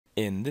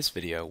In this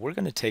video, we're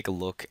going to take a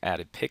look at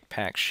a pick,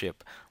 pack,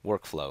 ship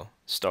workflow,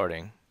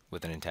 starting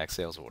with an Intacct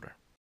sales order.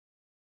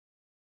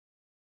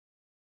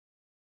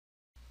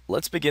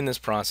 Let's begin this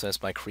process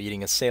by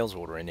creating a sales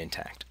order in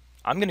Intacct.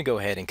 I'm going to go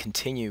ahead and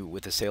continue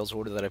with the sales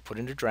order that I put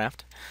into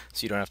draft,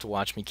 so you don't have to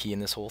watch me key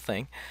in this whole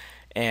thing.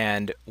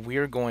 And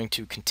we're going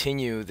to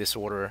continue this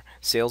order,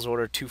 sales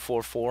order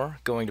 244,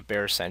 going to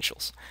bare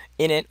essentials.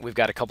 In it, we've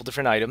got a couple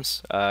different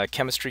items,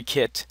 chemistry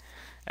kit,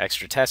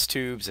 extra test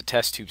tubes, a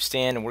test tube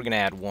stand, and we're going to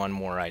add one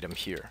more item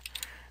here,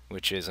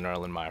 which is an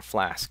Erlenmeyer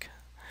flask.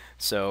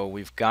 So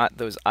we've got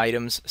those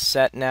items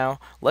set now.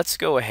 Let's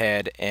go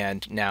ahead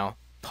and now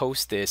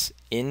post this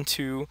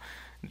into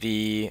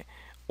the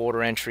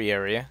order entry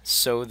area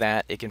so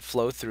that it can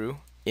flow through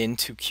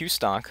into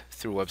QStock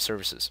through web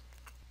services.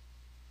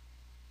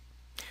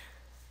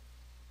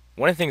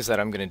 One of the things that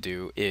I'm going to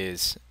do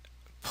is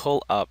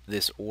pull up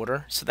this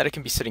order so that it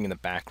can be sitting in the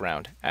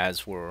background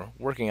as we're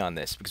working on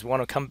this, because we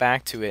want to come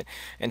back to it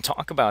and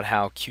talk about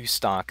how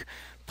QStock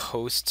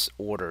posts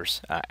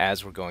orders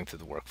as we're going through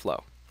the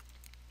workflow.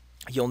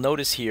 You'll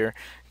notice here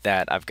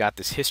that I've got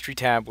this history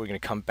tab. We're going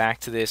to come back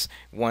to this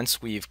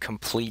once we've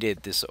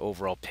completed this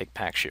overall pick,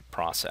 pack, ship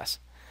process.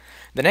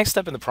 The next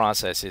step in the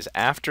process is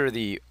after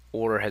the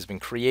order has been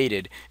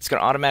created, it's going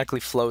to automatically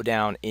flow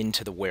down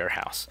into the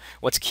warehouse.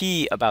 What's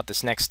key about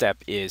this next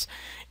step is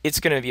it's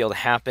going to be able to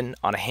happen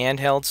on a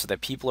handheld so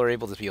that people are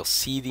able to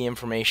see the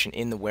information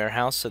in the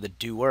warehouse, so the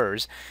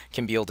doers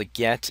can be able to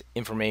get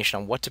information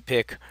on what to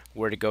pick,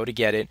 where to go to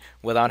get it,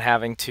 without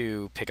having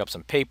to pick up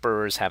some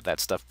papers, have that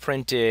stuff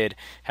printed,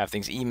 have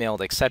things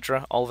emailed,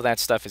 etc. All of that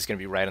stuff is going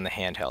to be right on the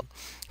handheld.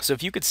 So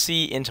if you could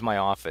see into my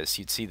office,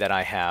 you'd see that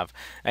I have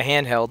a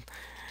handheld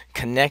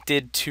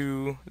connected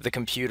to the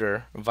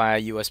computer via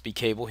USB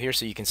cable here,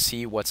 so you can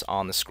see what's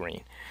on the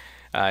screen.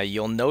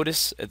 You'll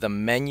notice the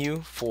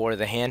menu for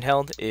the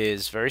handheld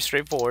is very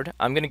straightforward.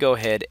 I'm going to go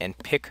ahead and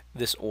pick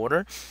this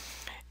order,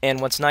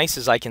 and what's nice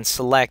is I can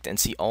select and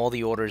see all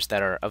the orders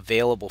that are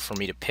available for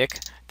me to pick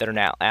that are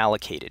now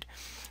allocated.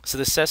 So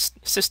the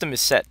system is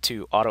set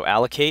to auto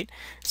allocate,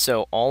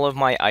 so all of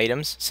my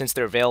items, since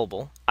they're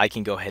available, I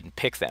can go ahead and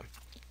pick them.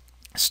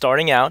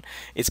 Starting out,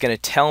 it's going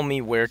to tell me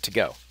where to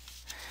go.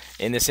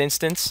 In this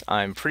instance,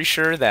 I'm pretty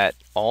sure that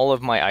all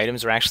of my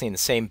items are actually in the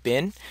same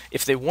bin.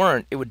 If they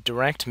weren't, it would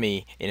direct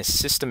me in a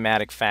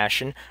systematic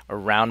fashion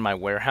around my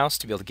warehouse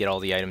to be able to get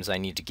all the items I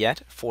need to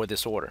get for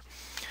this order.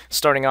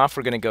 Starting off,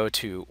 we're going to go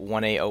to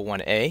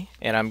 1A01A,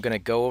 and I'm going to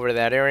go over to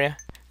that area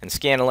and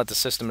scan and let the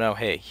system know,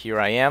 hey, here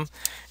I am.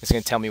 It's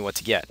going to tell me what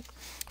to get.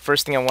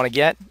 First thing I want to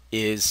get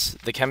is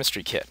the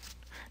chemistry kit.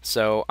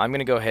 So I'm going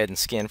to go ahead and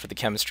scan for the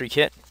chemistry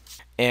kit.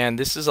 And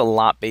this is a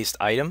lot-based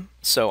item,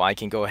 so I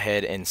can go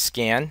ahead and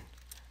scan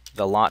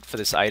the lot for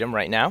this item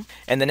right now.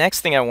 And the next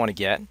thing I want to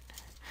get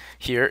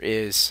here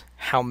is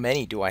how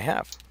many do I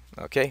have?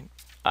 Okay,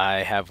 I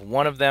have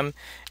one of them,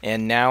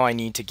 and now I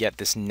need to get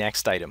this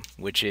next item,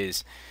 which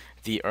is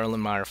the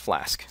Erlenmeyer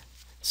flask.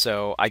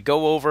 So I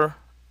go over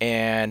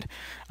and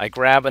I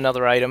grab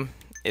another item.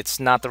 It's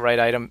not the right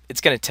item.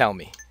 It's going to tell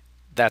me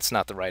that's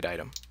not the right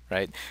item,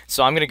 right?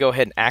 So I'm going to go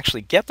ahead and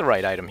actually get the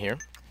right item here.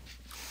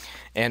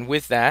 And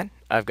with that,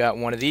 I've got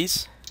one of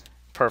these.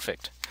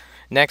 Perfect.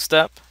 Next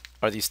up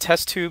are these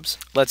test tubes.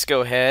 Let's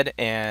go ahead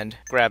and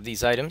grab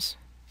these items.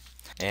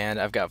 And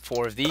I've got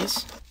 4 of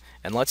these.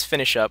 And let's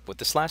finish up with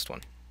this last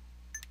one.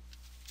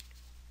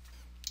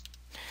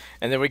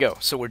 And there we go.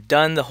 So we're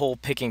done the whole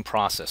picking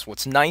process.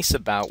 What's nice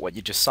about what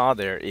you just saw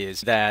there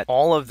is that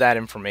all of that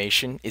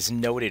information is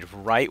noted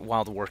right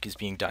while the work is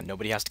being done.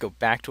 Nobody has to go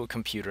back to a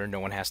computer. No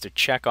one has to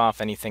check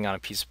off anything on a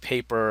piece of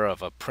paper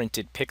of a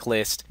printed pick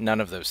list.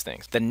 None of those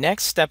things. The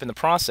next step in the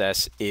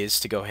process is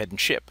to go ahead and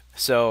ship.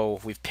 So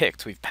we've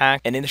picked, we've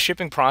packed, and in the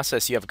shipping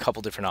process you have a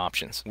couple different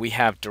options. We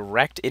have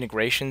direct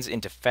integrations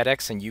into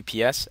FedEx and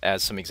UPS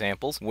as some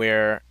examples,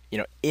 where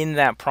in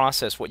that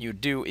process what you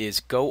would do is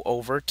go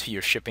over to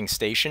your shipping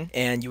station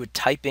and you would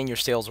type in your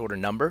sales order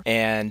number,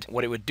 and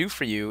what it would do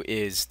for you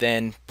is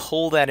then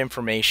pull that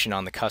information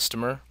on the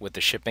customer with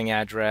the shipping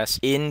address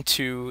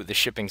into the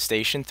shipping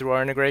station through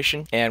our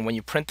integration, and when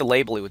you print the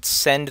label it would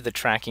send the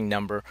tracking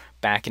number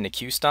back into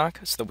QStock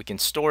so that we can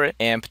store it,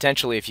 and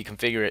potentially, if you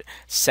configure it,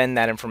 send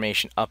that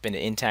information up into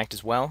Intacct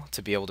as well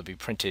to be able to be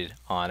printed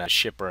on a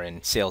shipper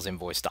and sales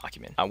invoice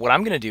document. What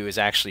I'm going to do is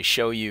actually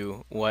show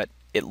you what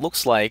it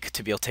looks like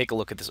to be able to take a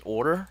look at this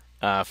order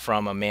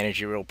from a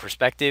managerial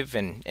perspective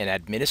and an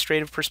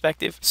administrative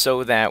perspective,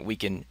 so that we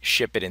can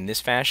ship it in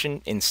this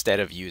fashion instead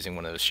of using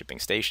one of those shipping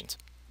stations.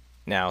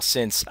 Now,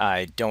 since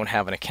I don't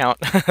have an account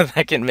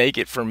that can make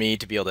it for me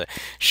to be able to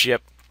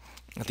ship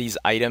these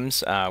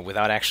items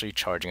without actually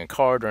charging a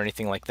card or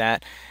anything like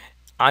that,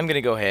 I'm going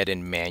to go ahead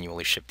and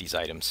manually ship these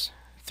items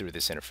through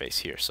this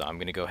interface here. So I'm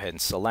going to go ahead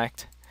and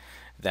select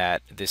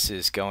that this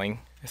is going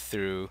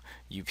through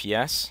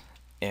UPS,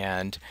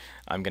 and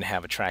I'm going to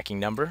have a tracking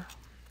number,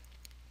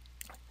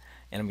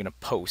 and I'm going to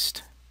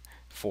post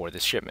for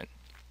this shipment.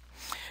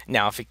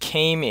 Now, if it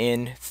came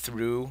in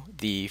through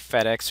the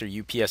FedEx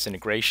or UPS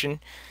integration,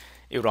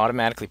 it would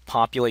automatically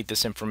populate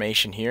this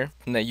information here,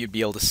 and that you'd be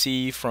able to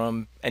see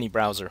from any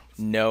browser.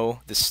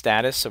 Know the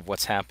status of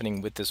what's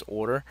happening with this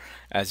order,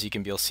 as you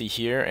can be able to see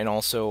here, and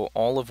also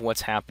all of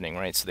what's happening,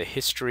 right? So the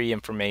history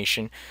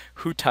information,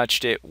 who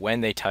touched it,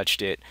 when they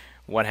touched it,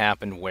 what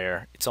happened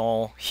where, it's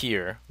all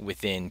here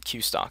within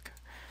QStock.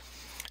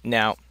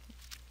 Now,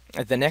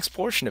 the next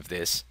portion of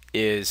this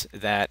is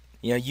that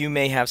you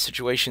may have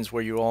situations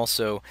where you're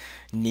also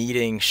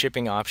needing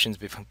shipping options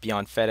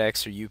beyond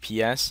FedEx or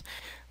UPS.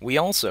 We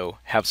also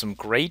have some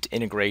great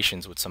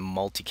integrations with some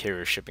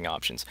multi-carrier shipping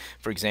options.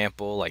 For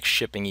example, like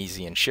Shipping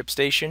Easy and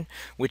ShipStation,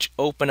 which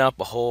open up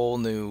a whole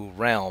new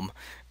realm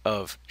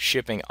of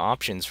shipping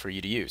options for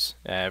you to use.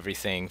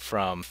 Everything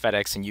from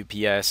FedEx and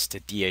UPS to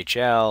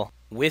DHL.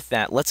 With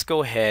that, let's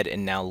go ahead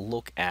and now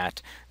look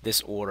at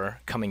this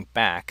order coming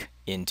back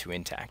into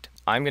Intacct.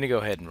 I'm going to go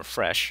ahead and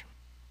refresh.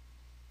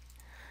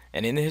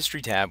 And in the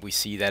History tab, we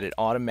see that it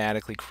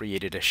automatically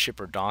created a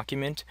shipper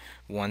document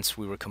once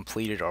we were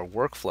completed our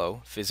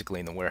workflow physically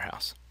in the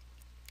warehouse.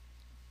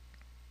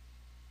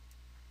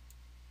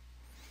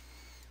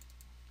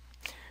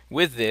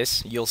 With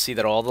this, you'll see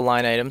that all the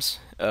line items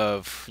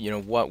of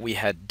what we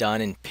had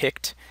done and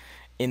picked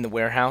in the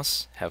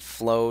warehouse have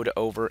flowed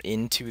over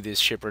into this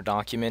shipper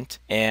document.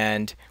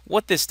 And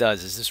what this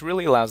does is this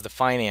really allows the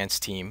finance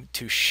team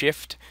to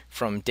shift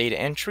from data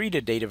entry to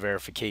data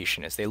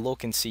verification as they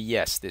look and see,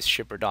 yes, this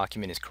shipper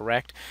document is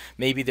correct.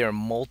 Maybe there are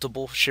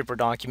multiple shipper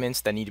documents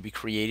that need to be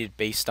created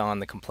based on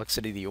the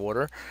complexity of the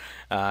order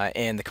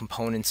and the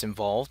components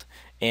involved.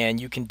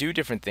 And you can do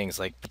different things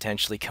like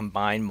potentially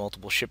combine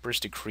multiple shippers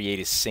to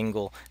create a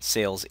single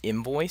sales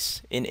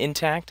invoice in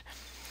Intacct.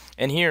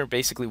 And here,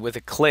 basically with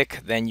a click,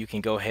 then you can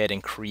go ahead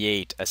and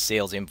create a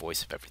sales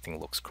invoice if everything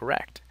looks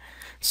correct.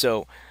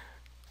 So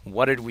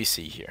what did we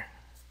see here?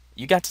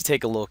 You got to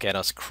take a look at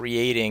us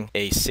creating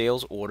a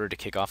sales order to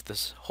kick off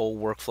this whole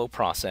workflow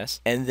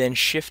process, and then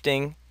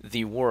shifting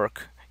the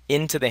work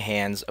into the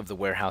hands of the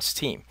warehouse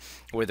team,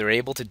 where they're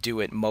able to do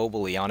it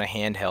mobily on a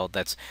handheld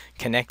that's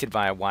connected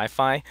via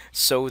Wi-Fi,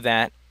 so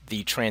that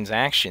the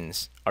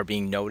transactions are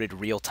being noted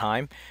real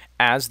time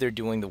as they're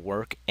doing the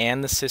work,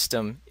 and the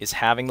system is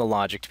having the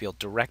logic to be able to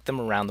direct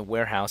them around the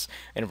warehouse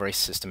in a very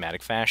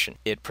systematic fashion.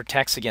 It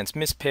protects against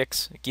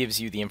mispicks, gives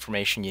you the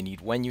information you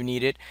need when you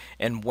need it,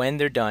 and when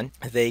they're done,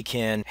 they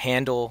can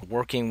handle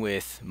working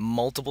with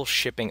multiple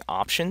shipping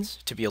options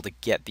to be able to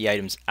get the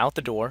items out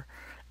the door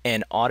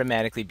and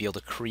automatically be able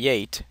to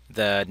create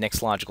the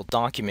next logical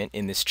document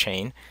in this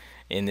chain,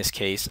 in this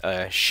case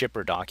a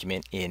shipper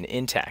document in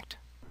Intacct.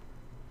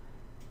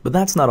 But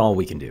that's not all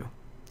we can do.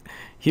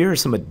 Here are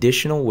some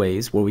additional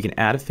ways where we can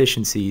add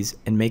efficiencies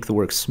and make the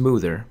work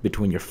smoother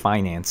between your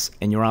finance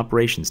and your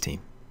operations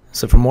team.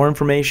 So for more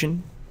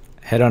information,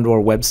 head onto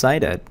our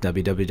website at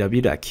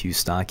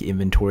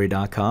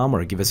www.QStockInventory.com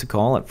or give us a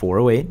call at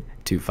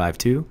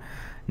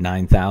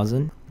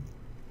 408-252-9000.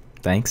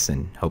 Thanks,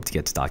 and hope to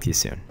get to talk to you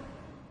soon.